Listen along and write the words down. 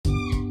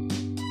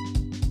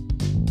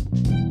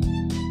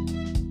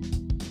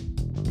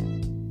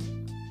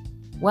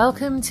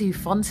Welcome to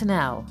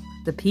Fontanelle,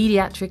 the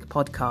paediatric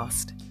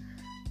podcast.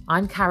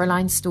 I'm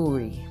Caroline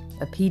Story,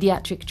 a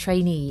paediatric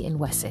trainee in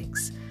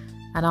Wessex,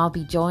 and I'll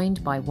be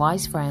joined by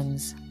wise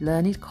friends,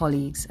 learned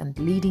colleagues and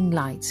leading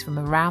lights from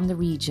around the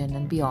region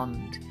and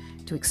beyond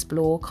to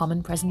explore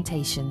common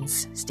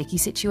presentations, sticky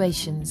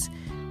situations,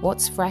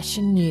 what's fresh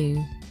and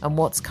new, and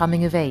what's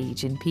coming of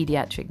age in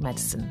paediatric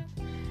medicine.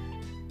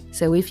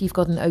 So if you've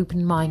got an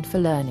open mind for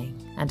learning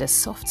and a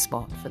soft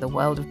spot for the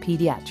world of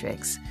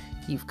paediatrics,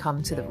 you've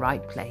come to the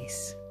right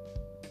place.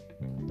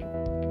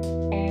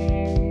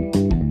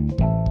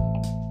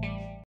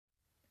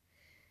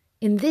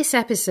 In this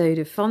episode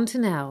of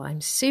Fontanelle,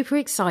 I'm super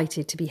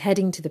excited to be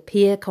heading to the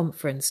PEER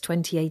Conference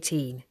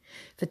 2018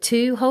 for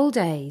 2 whole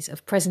days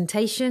of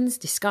presentations,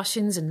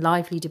 discussions and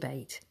lively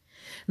debate.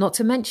 Not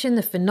to mention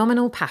the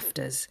phenomenal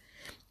PAFTAs,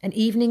 an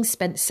evening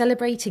spent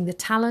celebrating the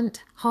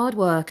talent, hard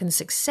work and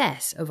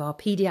success of our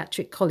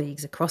paediatric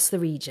colleagues across the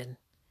region.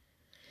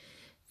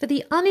 For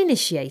the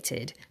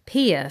uninitiated,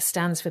 PEER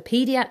stands for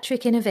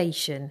Paediatric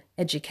Innovation,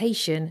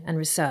 Education and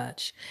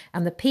Research,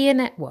 and the PEER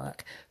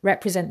Network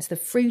represents the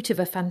fruit of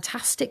a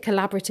fantastic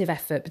collaborative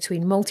effort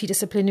between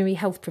multidisciplinary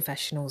health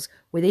professionals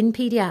within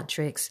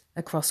paediatrics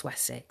across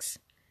Wessex.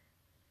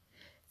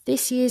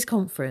 This year's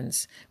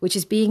conference, which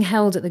is being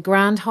held at the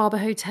Grand Harbour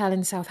Hotel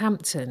in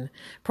Southampton,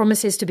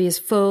 promises to be as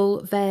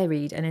full,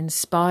 varied and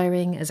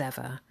inspiring as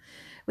ever.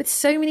 With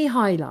so many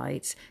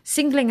highlights,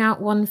 singling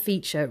out one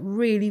feature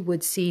really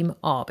would seem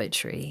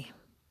arbitrary.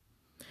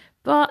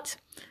 But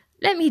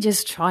let me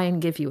just try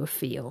and give you a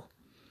feel.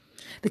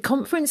 The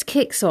conference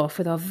kicks off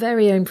with our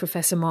very own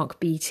Professor Mark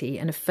Beattie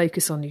and a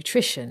focus on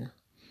nutrition.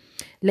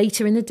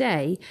 Later in the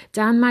day,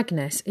 Dan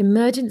Magnus,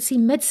 emergency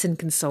medicine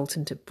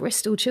consultant at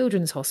Bristol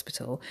Children's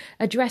Hospital,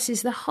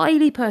 addresses the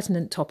highly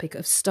pertinent topic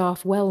of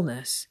staff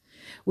wellness,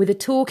 with a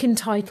talk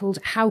entitled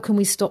 "How Can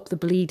We Stop the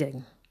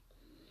Bleeding?"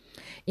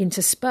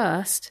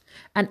 Interspersed,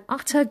 an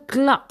utter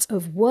glut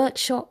of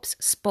workshops,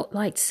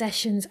 spotlight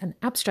sessions and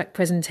abstract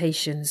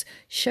presentations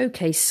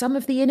showcase some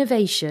of the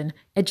innovation,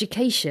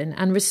 education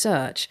and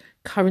research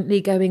currently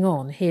going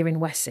on here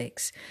in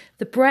Wessex,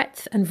 the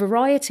breadth and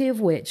variety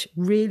of which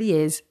really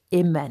is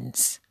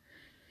immense.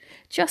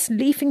 Just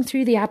leafing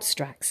through the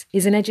abstracts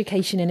is an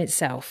education in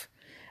itself,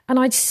 and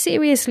I'd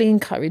seriously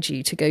encourage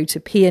you to go to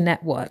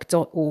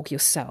peernetwork.org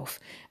yourself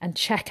and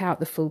check out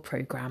the full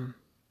programme.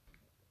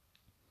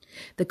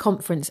 The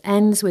conference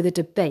ends with a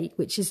debate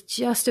which is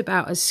just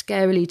about as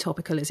scarily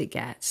topical as it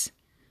gets.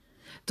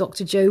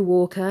 Dr. Joe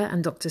Walker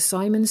and Dr.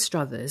 Simon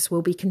Struthers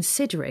will be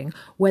considering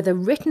whether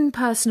written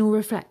personal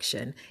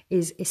reflection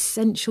is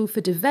essential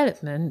for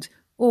development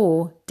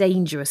or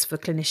dangerous for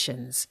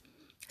clinicians.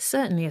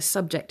 Certainly a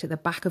subject at the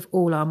back of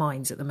all our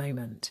minds at the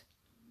moment.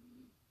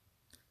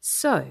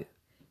 So,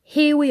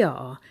 here we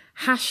are,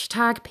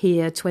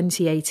 #PEER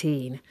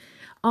 2018.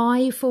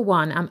 I, for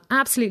one, am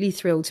absolutely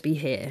thrilled to be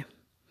here.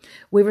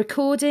 We're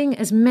recording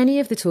as many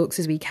of the talks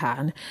as we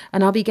can,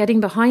 and I'll be getting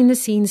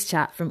behind-the-scenes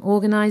chat from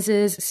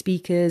organisers,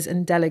 speakers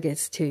and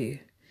delegates too.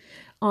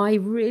 I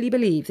really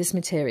believe this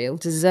material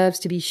deserves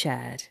to be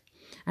shared,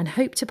 and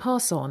hope to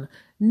pass on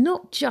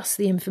not just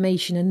the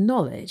information and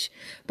knowledge,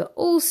 but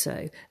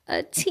also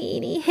a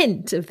teeny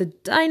hint of the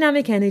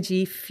dynamic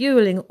energy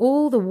fuelling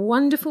all the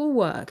wonderful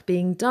work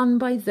being done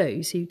by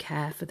those who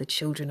care for the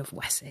children of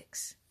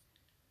Wessex.